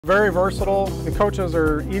Very versatile. The coaches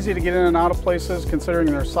are easy to get in and out of places considering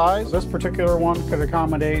their size. This particular one could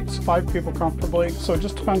accommodate 5 people comfortably, so it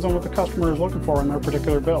just depends on what the customer is looking for in their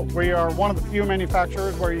particular build. We are one of the few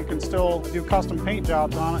manufacturers where you can still do custom paint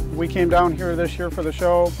jobs on it. We came down here this year for the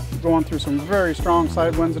show, going through some very strong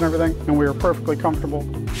side winds and everything, and we are perfectly comfortable.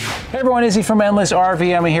 Hey everyone, Izzy from Endless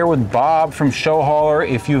RV. I'm here with Bob from Showhauler.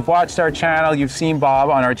 If you've watched our channel, you've seen Bob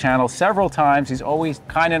on our channel several times. He's always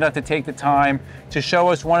kind enough to take the time to show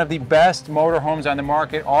us one of the best motorhomes on the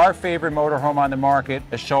market, our favorite motorhome on the market,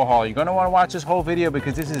 a Showhauler. You're going to want to watch this whole video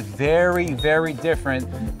because this is very, very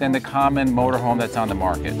different than the common motorhome that's on the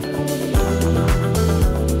market.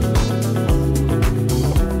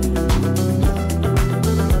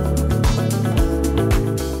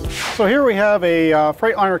 So here we have a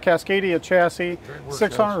Freightliner Cascadia chassis,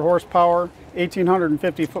 600 horsepower,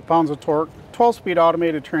 1,850 foot-pounds of torque, 12-speed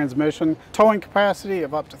automated transmission, towing capacity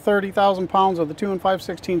of up to 30,000 pounds with a 2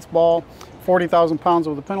 5/16 ball, 40,000 pounds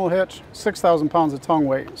with a pintle hitch, 6,000 pounds of tongue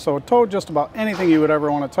weight. So it towed just about anything you would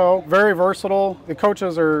ever want to tow. Very versatile. The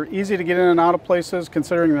coaches are easy to get in and out of places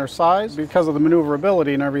considering their size because of the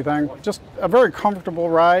maneuverability and everything. Just a very comfortable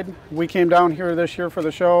ride. We came down here this year for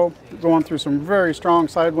the show, going through some very strong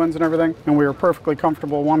side winds and everything, and we were perfectly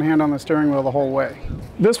comfortable, one hand on the steering wheel the whole way.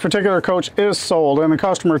 This particular coach is sold, and the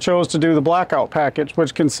customer chose to do the blackout package,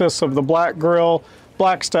 which consists of the black grille,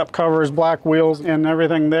 black step covers, black wheels and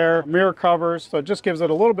everything there, mirror covers, so it just gives it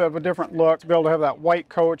a little bit of a different look to be able to have that white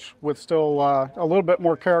coach with still a little bit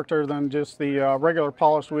more character than just the regular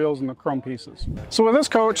polished wheels and the chrome pieces. So with this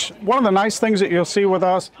coach, one of the nice things that you'll see with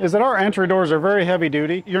us is that our entry doors are very heavy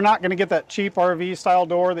duty. You're not going to get that cheap RV style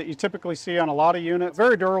door that you typically see on a lot of units.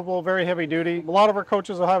 Very durable, very heavy duty. A lot of our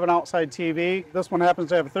coaches will have an outside TV. This one happens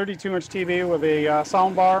to have a 32-inch TV with a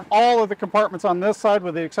sound bar. All of the compartments on this side,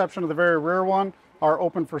 with the exception of the very rear one, are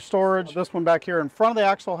open for storage. This one back here in front of the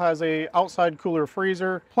axle has a outside cooler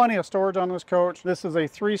freezer. Plenty of storage on this coach. This is a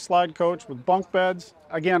 3-slide coach with bunk beds.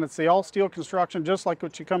 Again, it's the all steel construction, just like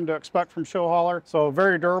what you come to expect from Showhauler. So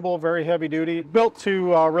very durable, very heavy duty, built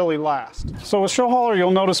to really last. So with Showhauler,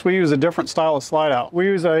 you'll notice we use a different style of slide out. We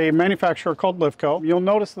use a manufacturer called Liftco. You'll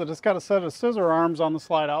notice that it's got a set of scissor arms on the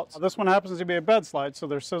slide outs. This one happens to be a bed slide, so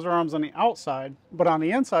there's scissor arms on the outside, but on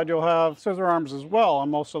the inside you'll have scissor arms as well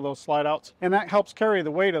on most of those slide outs, and that helps carry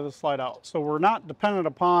the weight of the slide out. So we're not dependent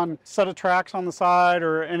upon a set of tracks on the side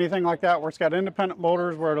or anything like that where it's got independent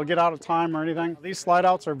motors where it'll get out of time or anything. These slide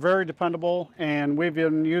outs are very dependable, and we've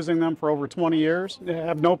been using them for over 20 years. I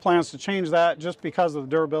have no plans to change that just because of the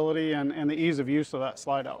durability and the ease of use of that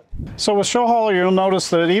slide out. So with Showhauler, you'll notice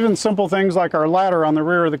that even simple things like our ladder on the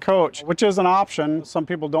rear of the coach, which is an option. Some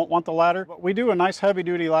people don't want the ladder, but we do a nice heavy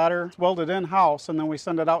duty ladder. It's welded in-house, and then we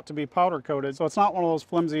send it out to be powder coated. So it's not one of those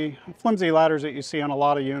flimsy ladders that you see on a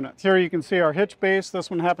lot of units. Here you can see our hitch base. This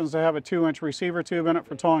one happens to have a 2-inch receiver tube in it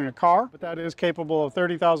for towing a car, but that is capable of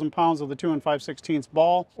 30,000 pounds with a 2 5/16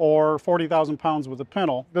 ball or 40,000 pounds with a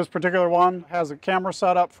pintle. This particular one has a camera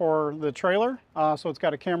set up for the trailer, so it's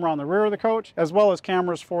got a camera on the rear of the coach, as well as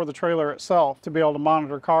cameras for the trailer itself to be able to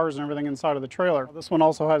monitor cars and everything inside of the trailer. This one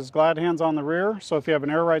also has glad hands on the rear, so if you have an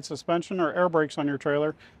air ride suspension or air brakes on your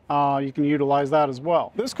trailer, you can utilize that as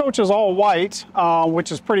well. This coach is all white,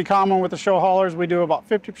 which is pretty common with the Showhaulers. We do about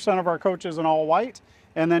 50% of our coaches in all white,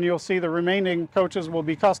 and then you'll see the remaining coaches will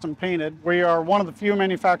be custom painted. We are one of the few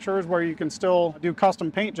manufacturers where you can still do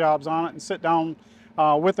custom paint jobs on it and sit down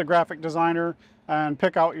with a graphic designer and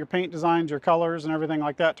pick out your paint designs, your colors, and everything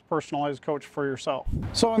like that to personalize the coach for yourself.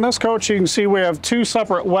 So in this coach, you can see we have 2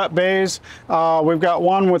 separate wet bays. We've got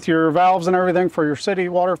one with your valves and everything for your city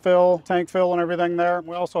water fill, tank fill, and everything there.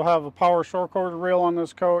 We also have a power shore cord reel on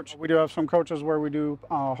this coach. We do have some coaches where we do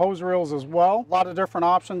hose reels as well. A lot of different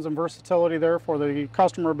options and versatility there for the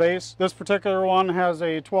customer base. This particular one has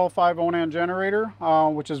a 12.5 Onan generator,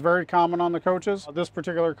 which is very common on the coaches. This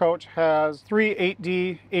particular coach has 3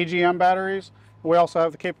 8D AGM batteries. We also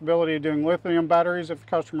have the capability of doing lithium batteries if the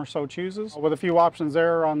customer so chooses, with a few options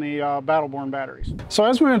there on the Battleborn batteries. So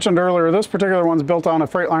as we mentioned earlier, this particular one's built on a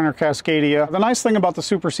Freightliner Cascadia. The nice thing about the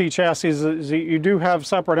Super C chassis is that you do have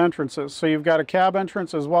separate entrances. So you've got a cab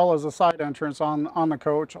entrance as well as a side entrance on the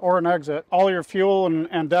coach, or an exit. All your fuel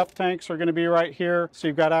and depth tanks are going to be right here, so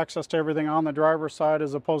you've got access to everything on the driver's side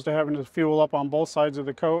as opposed to having to fuel up on both sides of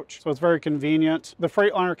the coach. So it's very convenient. The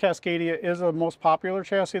Freightliner Cascadia is the most popular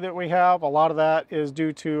chassis that we have. A lot of that is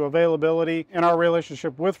due to availability and our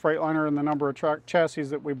relationship with Freightliner and the number of chassis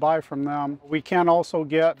that we buy from them. We can also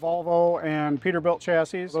get Volvo and Peterbilt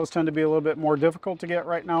chassis. Those tend to be a little bit more difficult to get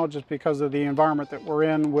right now just because of the environment that we're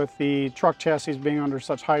in with the truck chassis being under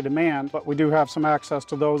such high demand, but we do have some access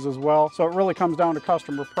to those as well. So it really comes down to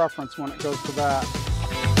customer preference when it goes to that.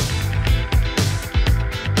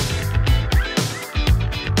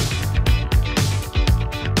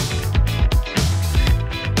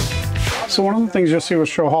 So one of the things you'll see with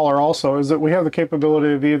Showhauler also is that we have the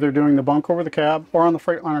capability of either doing the bunk over the cab, or on the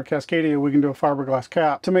Freightliner Cascadia we can do a fiberglass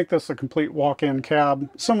cap to make this a complete walk-in cab,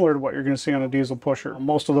 similar to what you're going to see on a diesel pusher.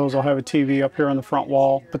 Most of those will have a TV up here on the front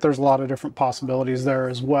wall, but there's a lot of different possibilities there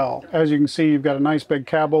as well. As you can see, you've got a nice big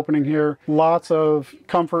cab opening here, lots of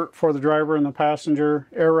comfort for the driver and the passenger,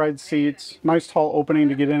 air ride seats, nice tall opening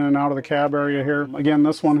to get in and out of the cab area here. Again,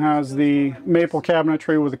 this one has the maple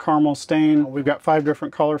cabinetry with the caramel stain. We've got 5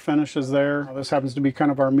 different color finishes there. This happens to be kind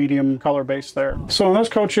of our medium color base there. So in this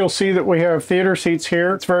coach, you'll see that we have theater seats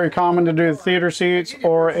here. It's very common to do the theater seats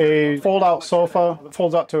or a fold-out sofa that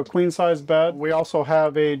folds out to a queen-size bed. We also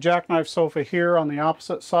have a jackknife sofa here on the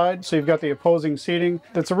opposite side, so you've got the opposing seating.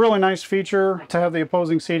 That's a really nice feature to have the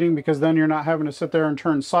opposing seating, because then you're not having to sit there and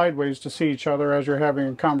turn sideways to see each other as you're having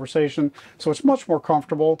a conversation. So it's much more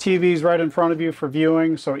comfortable. TV's right in front of you for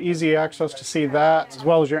viewing, so easy access to see that, as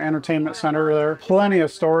well as your entertainment center there. Plenty of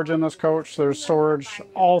storage in this coach. There's storage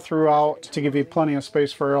all throughout to give you plenty of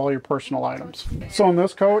space for all your personal items. So in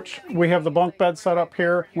this coach, we have the bunk bed set up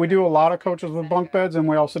here. We do a lot of coaches with bunk beds, and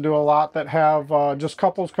we also do a lot that have just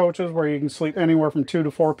couples coaches where you can sleep anywhere from 2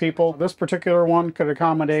 to 4 people. This particular one could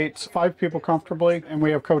accommodate 5 people comfortably, and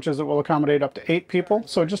we have coaches that will accommodate up to 8 people.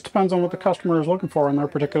 So it just depends on what the customer is looking for in their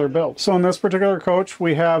particular build. So in this particular coach,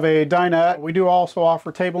 we have a dinette. We do also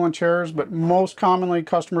offer table and chairs, but most commonly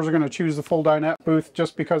customers are going to choose the full dinette booth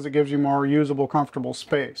just because it gives you more usable, comfortable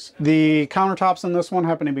space. The countertops in this one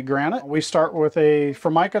happen to be granite. We start with a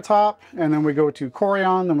Formica top, and then we go to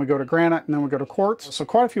Corian, then we go to granite, and then we go to quartz. So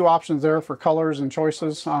quite a few options there for colors and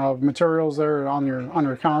choices of materials there on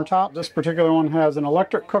your countertop. This particular one has an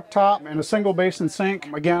electric cooktop and a single basin sink.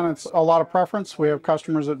 Again, it's a lot of preference. We have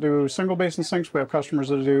customers that do single basin sinks, we have customers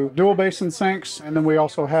that do dual basin sinks, and then we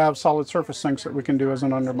also have solid surface sinks that we can do as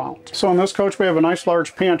an undermount. So in this coach, we have a nice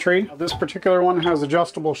large pantry. This particular one has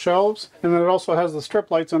adjustable shelves, and then it also has the strip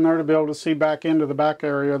lights in there to be able to see back into the back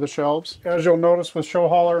area of the shelves. As you'll notice with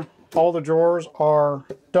Showhauler, all the drawers are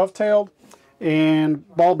dovetailed and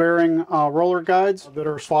ball bearing roller guides that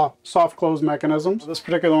are soft close mechanisms. This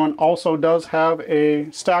particular one also does have a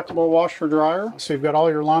stackable washer dryer, so you've got all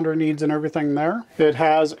your laundry needs and everything there. It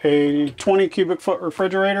has a 20 cubic foot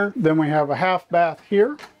refrigerator. Then we have a half bath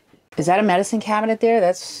here. Is that a medicine cabinet there?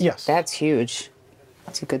 Yes. That's huge.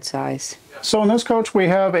 That's a good size. So in this coach, we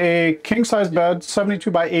have a king size bed, 72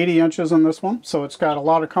 by 80 inches in this one. So it's got a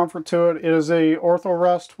lot of comfort to it. It is a ortho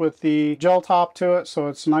rest with the gel top to it, so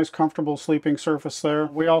it's a nice comfortable sleeping surface there.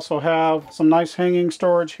 We also have some nice hanging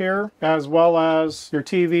storage here, as well as your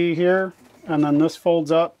TV here. And then this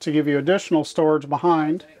folds up to give you additional storage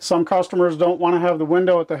behind. Some customers don't want to have the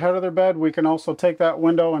window at the head of their bed. We can also take that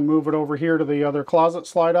window and move it over here to the other closet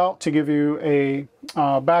slide out to give you a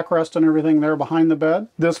backrest and everything there behind the bed.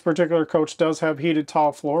 This particular coach does have heated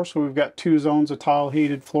tile floor, so we've got 2 zones of tile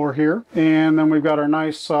heated floor here. And then we've got our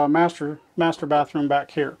nice master bathroom back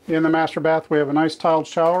here. In the master bath, we have a nice tiled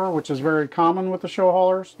shower, which is very common with the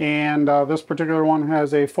Showhaulers. And this particular one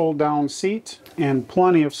has a fold down seat and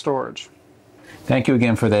plenty of storage. Thank you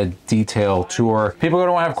again for that detailed tour. People are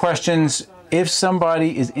going to have questions. If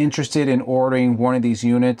somebody is interested in ordering one of these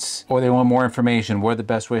units, or they want more information, what are the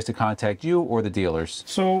best ways to contact you or the dealers?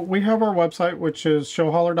 So we have our website, which is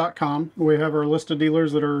showhauler.com. We have our list of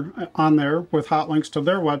dealers that are on there with hot links to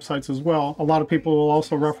their websites as well. A lot of people will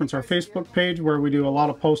also reference our Facebook page, where we do a lot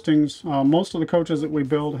of postings. Most of the coaches that we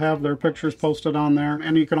build have their pictures posted on there.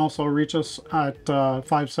 And you can also reach us at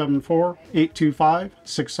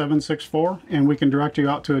 574-825-6764, and we can direct you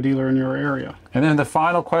out to a dealer in your area. And then the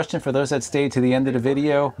final question for those that stayed to the end of the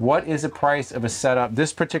video, what is the price of a setup?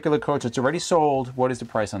 This particular coach that's already sold, what is the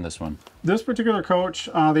price on this one? This particular coach,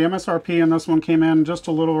 the MSRP in this one came in just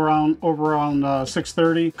a little around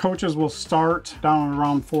 $630. Coaches will start down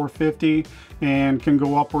around $450 and can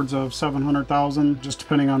go upwards of $700,000, just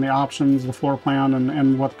depending on the options, the floor plan,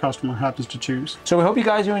 and what the customer happens to choose. So we hope you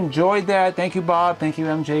guys enjoyed that. Thank you, Bob. Thank you,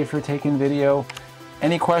 MJ, for taking video.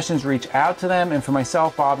 Any questions, reach out to them. And for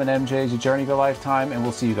myself, Bob, and MJ, it's a journey of a lifetime, and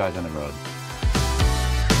we'll see you guys on the road.